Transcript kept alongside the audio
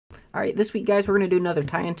Alright, this week, guys, we're going to do another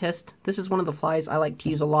tie-in test. This is one of the flies I like to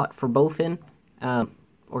use a lot for bowfin,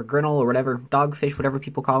 or grinnell, or whatever, dogfish, whatever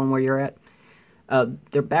people call them where you're at.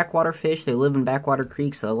 They're backwater fish. They live in backwater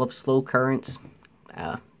creeks. They love slow currents.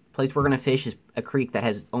 Place we're going to fish is a creek that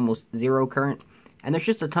has almost zero current. And there's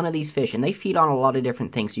just a ton of these fish, and they feed on a lot of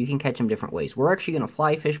different things, so you can catch them different ways. We're actually going to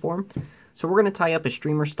fly fish for them. So we're going to tie up a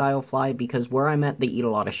streamer-style fly, because where I'm at, they eat a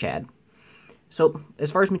lot of shad. So, as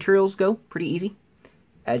far as materials go, pretty easy.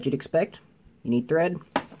 As you'd expect, you need thread.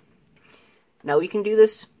 Now, you can do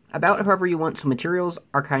this about however you want, so materials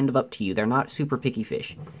are kind of up to you. They're not super picky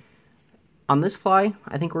fish. On this fly,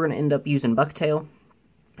 I think we're going to end up using bucktail,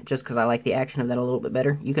 just because I like the action of that a little bit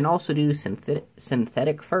better. You can also do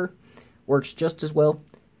synthetic fur. Works just as well.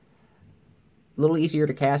 A little easier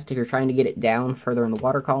to cast if you're trying to get it down further in the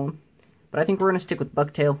water column. But I think we're going to stick with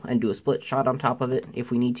bucktail and do a split shot on top of it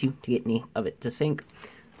if we need to get any of it to sink.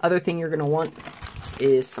 Other thing you're going to want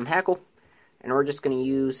is some hackle. And we're just going to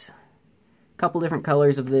use a couple different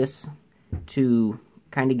colors of this to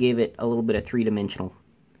kind of give it a little bit of three-dimensional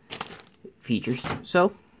features.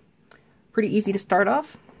 So, pretty easy to start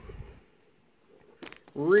off.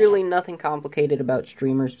 Really nothing complicated about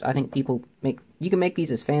streamers. I think people you can make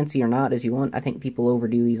these as fancy or not as you want. I think people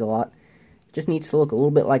overdo these a lot. It just needs to look a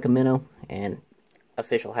little bit like a minnow, and a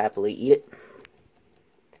fish will happily eat it.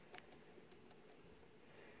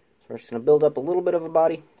 So we're just going to build up a little bit of a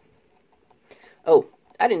body. Oh,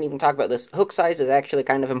 I didn't even talk about this. Hook size is actually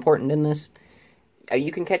kind of important in this.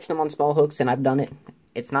 You can catch them on small hooks, and I've done it.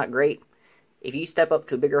 It's not great. If you step up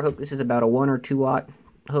to a bigger hook, this is about a 1 or 2 aught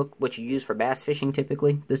hook, which you use for bass fishing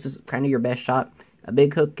typically. This is kind of your best shot. A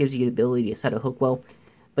big hook gives you the ability to set a hook well,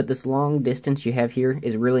 but this long distance you have here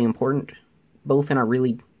is really important. Bowfin are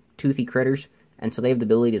really toothy critters, and so they have the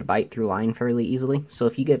ability to bite through line fairly easily. So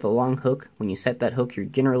if you get a long hook, when you set that hook,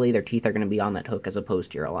 generally their teeth are going to be on that hook as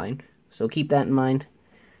opposed to your line. So keep that in mind.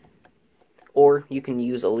 Or you can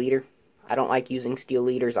use a leader. I don't like using steel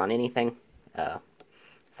leaders on anything.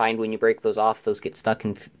 Find when you break those off, those get stuck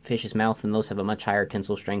in fish's mouth, and those have a much higher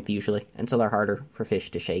tensile strength usually, and so they're harder for fish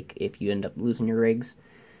to shake if you end up losing your rigs.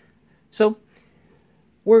 So,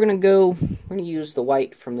 we're going to use the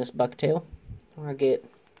white from this bucktail. We're going to get,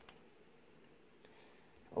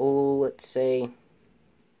 let's say,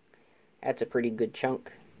 that's a pretty good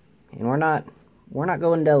chunk. And we're not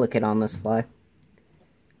going delicate on this fly.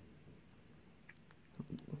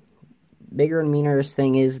 Bigger and meaner this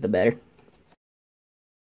thing is, the better.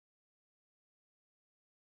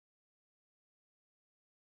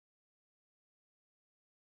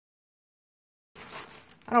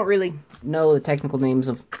 I don't really know the technical names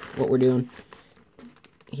of what we're doing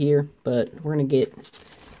here, but we're going to get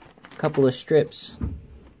a couple of strips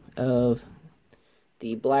of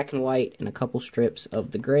the black and white and a couple strips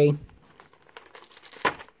of the gray.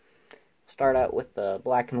 Start out with the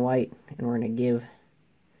black and white, and we're going to give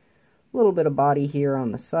a little bit of body here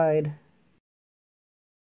on the side.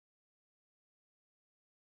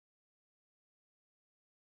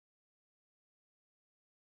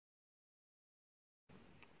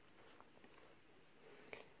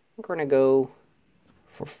 We're going to go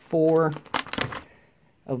for 4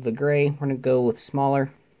 of the gray. We're going to go with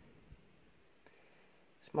smaller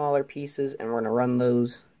pieces, and we're going to run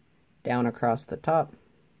those down across the top.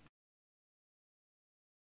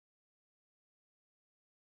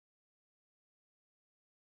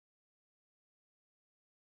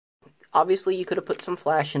 Obviously, you could have put some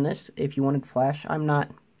flash in this if you wanted flash. I'm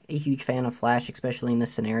not a huge fan of flash, especially in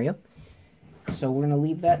this scenario. So we're going to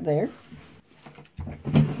leave that there.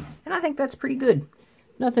 And I think that's pretty good.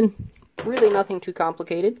 Really nothing too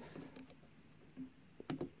complicated.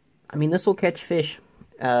 I mean, this will catch fish.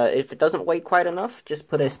 If it doesn't weigh quite enough, just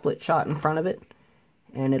put a split shot in front of it,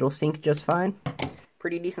 and it'll sink just fine.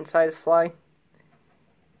 Pretty decent sized fly.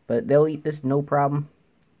 But they'll eat this no problem.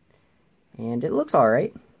 And it looks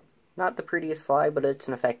alright. Not the prettiest fly, but it's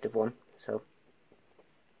an effective one. So,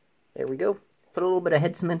 there we go. Put a little bit of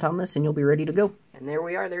head cement on this and you'll be ready to go. And there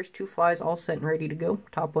we are. There's 2 flies all set and ready to go.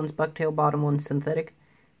 Top one's bucktail, bottom one's synthetic.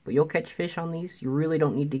 But you'll catch fish on these. You really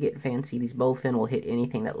don't need to get fancy. These bowfin will hit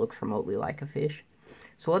anything that looks remotely like a fish.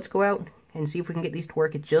 So let's go out and see if we can get these to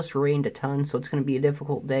work. It just rained a ton, so it's going to be a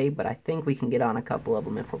difficult day, but I think we can get on a couple of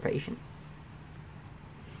them if we're patient.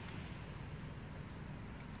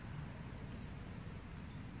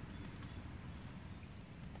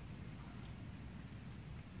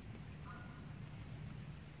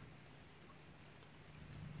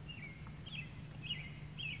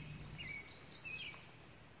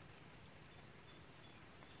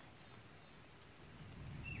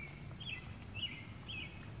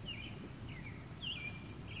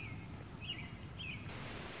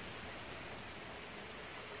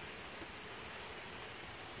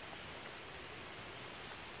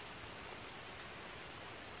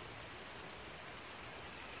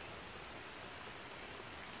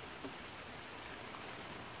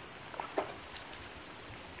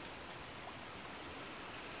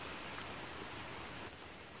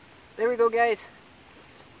 we go, guys.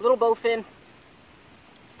 Little bowfin.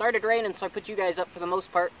 Started raining, so I put you guys up for the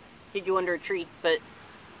most part. Hid you under a tree, but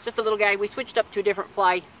just a little guy. We switched up to a different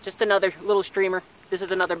fly. Just another little streamer. This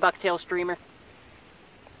is another bucktail streamer.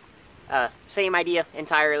 Same idea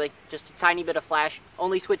entirely. Just a tiny bit of flash.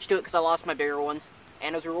 Only switched to it because I lost my bigger ones.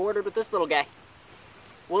 And was rewarded with this little guy.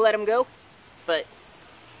 We'll let him go, but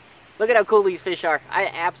look at how cool these fish are. I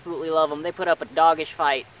absolutely love them. They put up a doggish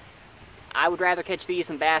fight. I would rather catch these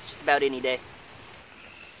than bass just about any day.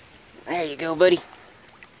 There you go, buddy.